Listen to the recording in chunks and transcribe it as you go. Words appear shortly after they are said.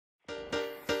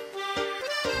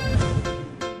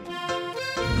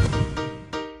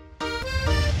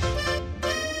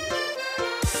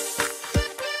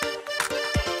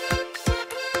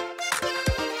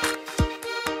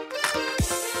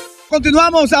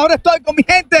continuamos. Ahora estoy con mi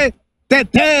gente de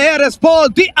TR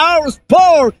Sport, TR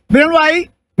Sport. Mírenlo ahí.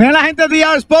 Miren la gente de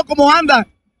TR Sport cómo anda.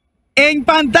 En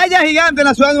pantalla gigante en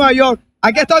la ciudad de Nueva York.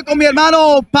 Aquí estoy con mi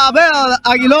hermano Pavel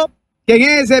Aguilo, quien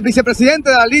es el vicepresidente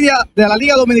de la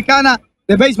Liga Dominicana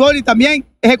de Béisbol y también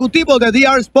ejecutivo de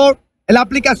TR Sport, la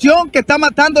aplicación que está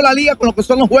matando la liga con lo que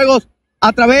son los juegos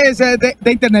a través de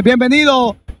internet.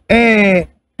 Bienvenido,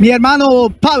 mi hermano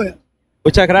Pavel.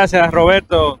 Muchas gracias,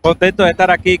 Roberto. Contento de estar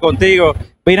aquí contigo.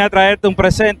 Vine a traerte un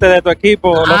presente de tu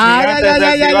equipo, los Gigantes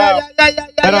del Cibao.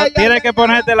 Pero tienes que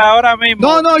ponértela ahora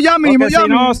mismo. No, ya mismo. Porque si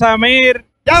no, Samir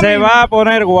se va a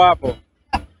poner guapo.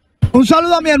 Un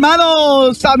saludo a mi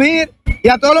hermano Samir y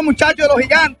a todos los muchachos de los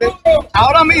Gigantes.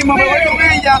 Ahora mismo me voy con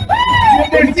ella,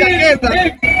 con mi chaqueta.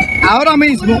 Ahora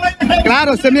mismo,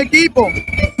 claro, ese es mi equipo.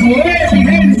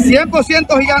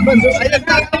 100% Gigantes. Ahí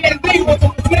está.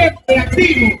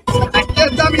 Aquí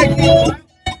está mi equipo.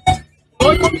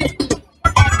 Voy con mi equipo.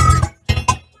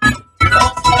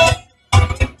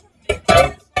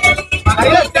 Ahí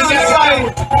está.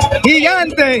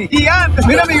 Gigante.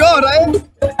 Mira mi gorra,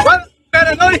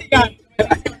 pero no gigante.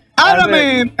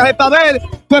 Háblame, Pavel,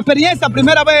 tu experiencia,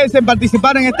 primera vez en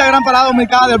participar en esta gran parada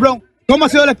dominicana del Bronx. ¿Cómo ha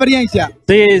sido la experiencia?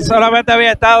 Sí, solamente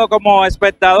había estado como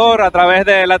espectador a través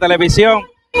de la televisión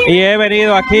y he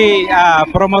venido aquí a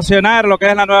promocionar lo que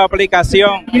es la nueva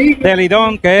aplicación de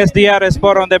Lidón, que es TR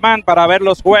Sport On Demand, para ver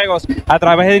los juegos a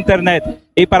través de internet.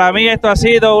 Y para mí esto ha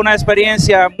sido una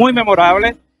experiencia muy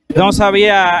memorable. No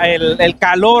sabía el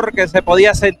calor que se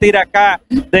podía sentir acá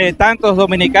de tantos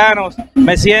dominicanos.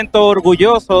 Me siento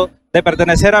orgulloso de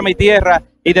pertenecer a mi tierra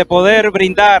y de poder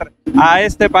brindar a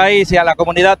este país y a la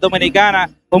comunidad dominicana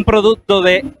un producto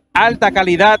de alta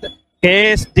calidad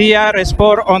que es TR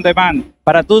Sport On Demand,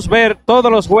 para tú ver todos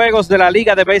los juegos de la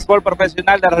Liga de Béisbol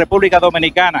Profesional de la República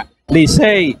Dominicana.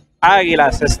 Licey,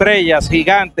 Águilas, Estrellas,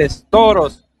 Gigantes,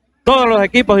 Toros, todos los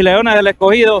equipos y Leones del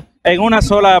Escogido en una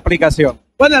sola aplicación.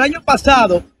 Bueno, el año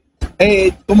pasado,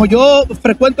 como yo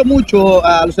frecuento mucho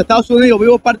a los Estados Unidos,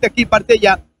 vivo parte aquí, parte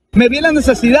allá, me vi la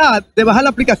necesidad de bajar la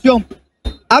aplicación.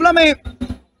 Háblame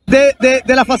de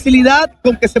la facilidad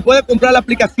con que se puede comprar la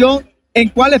aplicación, en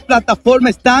cuáles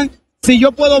plataformas están, si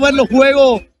yo puedo ver los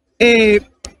juegos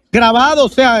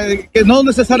grabados, o sea, que no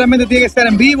necesariamente tiene que ser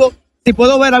en vivo, si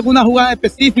puedo ver alguna jugada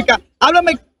específica.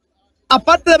 Háblame,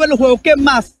 aparte de ver los juegos, ¿qué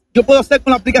más yo puedo hacer con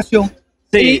la aplicación?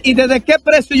 Sí. Y desde qué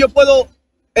precio yo puedo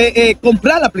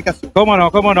comprar la aplicación. ¿Cómo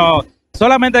no?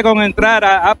 Solamente con entrar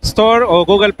a App Store o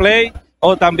Google Play,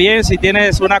 o también si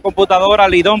tienes una computadora,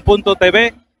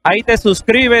 lidon.tv, ahí te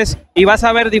suscribes y vas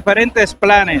a ver diferentes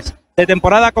planes de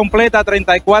temporada completa,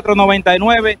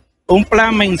 $34.99, un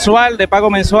plan mensual de pago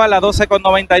mensual a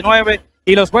 $12.99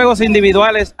 y los juegos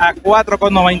individuales a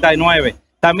 $4.99.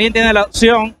 También tiene la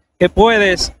opción que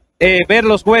puedes ver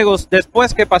los juegos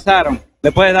después que pasaron.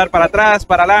 Le puedes dar para atrás,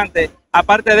 para adelante.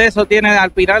 Aparte de eso, tiene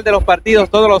al final de los partidos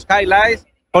todos los highlights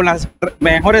con las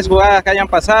mejores jugadas que hayan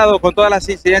pasado, con todas las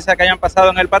incidencias que hayan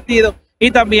pasado en el partido.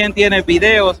 Y también tiene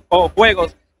videos o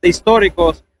juegos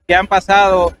históricos que han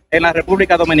pasado en la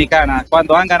República Dominicana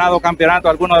cuando han ganado campeonato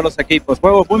algunos de los equipos.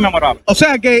 Juegos muy memorables. O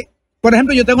sea que, por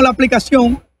ejemplo, yo tengo la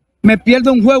aplicación, me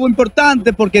pierdo un juego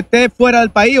importante porque esté fuera del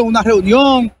país o una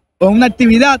reunión o una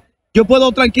actividad. Yo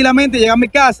puedo tranquilamente llegar a mi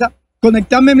casa,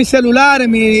 conectarme a mi celular,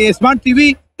 en mi Smart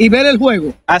TV y ver el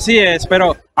juego. Así es,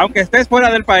 pero aunque estés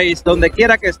fuera del país, donde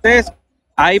quiera que estés,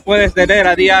 ahí puedes tener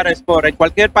a TR Sport en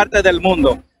cualquier parte del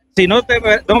mundo. Si no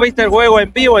viste el juego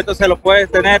en vivo, entonces lo puedes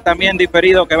tener también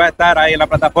diferido, que va a estar ahí en la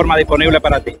plataforma disponible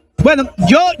para ti. Bueno,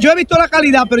 yo he visto la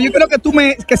calidad, pero yo creo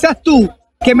que seas tú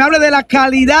que me hable de la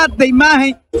calidad de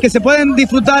imagen que se pueden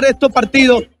disfrutar estos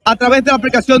partidos a través de la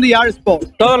aplicación de TR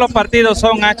Sport. Todos los partidos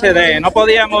son HD, no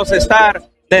podíamos estar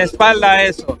de espalda a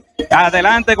eso.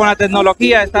 Adelante con la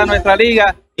tecnología está nuestra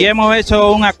liga y hemos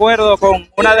hecho un acuerdo con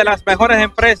una de las mejores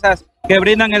empresas que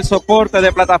brindan el soporte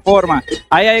de plataforma.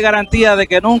 Ahí hay garantía de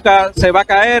que nunca se va a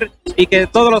caer y que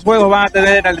todos los juegos van a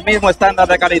tener el mismo estándar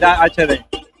de calidad HD.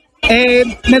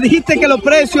 Me dijiste que los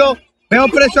precios, veo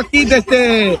precios aquí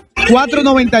desde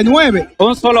 $4.99.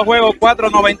 Un solo juego,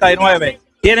 $4.99.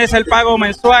 Tienes el pago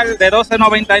mensual de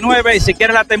 $12.99 y si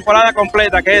quieres la temporada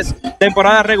completa, que es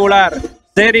temporada regular,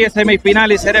 serie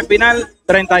semifinal y serie final,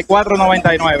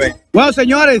 $34.99. Bueno,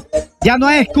 señores, ya no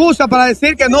hay excusa para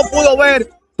decir que no pudo ver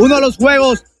uno de los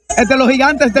juegos entre los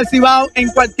Gigantes del Cibao en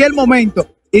cualquier momento.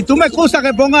 Y tú me excusas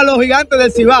que ponga a los Gigantes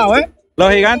del Cibao,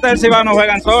 Los gigantes del Cibao no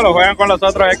juegan solos, juegan con los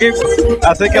otros equipos.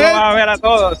 Así que lo vas a ver a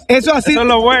todos. Eso así. Eso es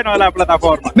lo bueno de la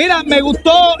plataforma. Mira, me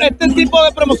gustó este tipo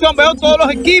de promoción. Veo todos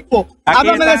los equipos.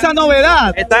 Háblame de esa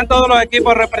novedad. Están todos los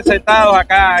equipos representados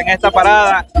acá en esta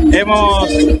parada.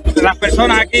 Las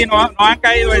personas aquí nos han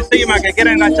caído encima, que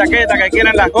quieren las chaquetas, que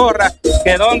quieren las gorras,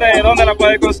 que dónde la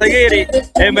pueden conseguir. Y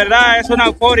en verdad es una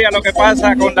euforia lo que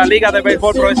pasa con la Liga de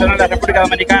Béisbol Profesional de la República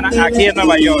Dominicana aquí en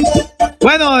Nueva York.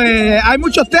 Bueno, hay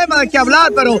muchos temas de que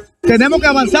hablar, pero tenemos que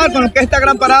avanzar con lo que es esta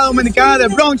gran parada dominicana del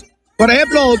Bronx. Por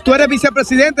ejemplo, tú eres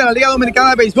vicepresidente de la Liga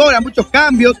Dominicana de Béisbol, hay muchos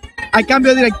cambios, hay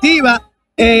cambio de directiva,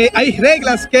 hay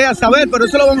reglas que a saber, pero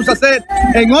eso lo vamos a hacer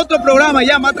en otro programa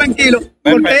ya más tranquilo,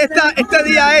 porque este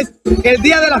día es el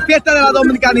día de la fiesta de la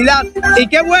dominicanidad. Y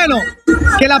qué bueno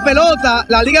que la pelota,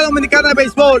 la Liga Dominicana de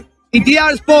Béisbol y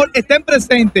DR Sport estén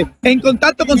presentes, en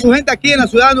contacto con su gente aquí en la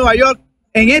ciudad de Nueva York,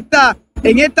 en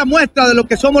esta muestra de lo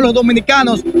que somos los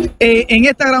dominicanos, en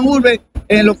esta gran urbe,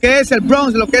 en lo que es el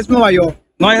Bronx, lo que es Nueva York.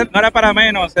 No era para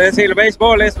menos, es decir, el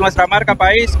béisbol es nuestra marca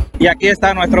país y aquí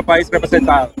está nuestro país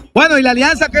representado. Bueno, y la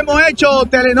alianza que hemos hecho,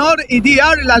 Telenor y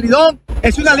DR, la Lidón,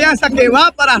 es una alianza que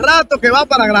va para rato, que va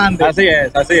para grande. Así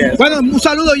es, así es. Bueno, un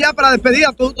saludo ya para despedir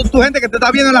a tu gente que te está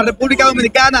viendo en la República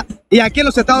Dominicana y aquí en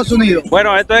los Estados Unidos.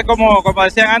 Bueno, esto es como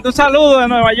decían antes, un saludo de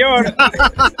Nueva York.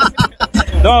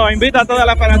 No, invita a toda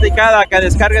la fanaticada a que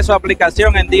descargue su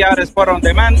aplicación en DR Sport On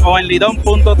Demand o en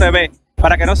lidon.tv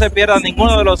para que no se pierdan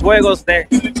ninguno de los juegos de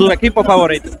su equipo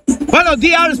favorito. Bueno,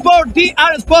 DR Sport,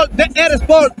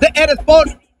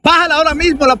 bájala ahora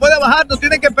mismo, la puedes bajar, no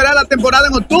tienes que esperar la temporada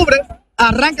en octubre.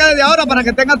 Arranca desde ahora para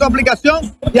que tengas tu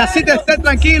aplicación y así te estés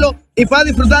tranquilo y puedas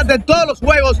disfrutar de todos los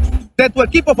juegos de tu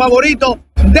equipo favorito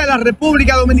de la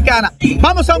República Dominicana.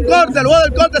 Vamos a un corte, luego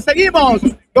del corte seguimos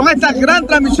con esta gran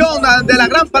transmisión de la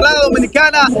gran parada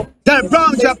dominicana del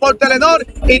Bronx por Telenor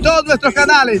y todos nuestros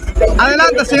canales.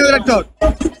 Adelante, señor director.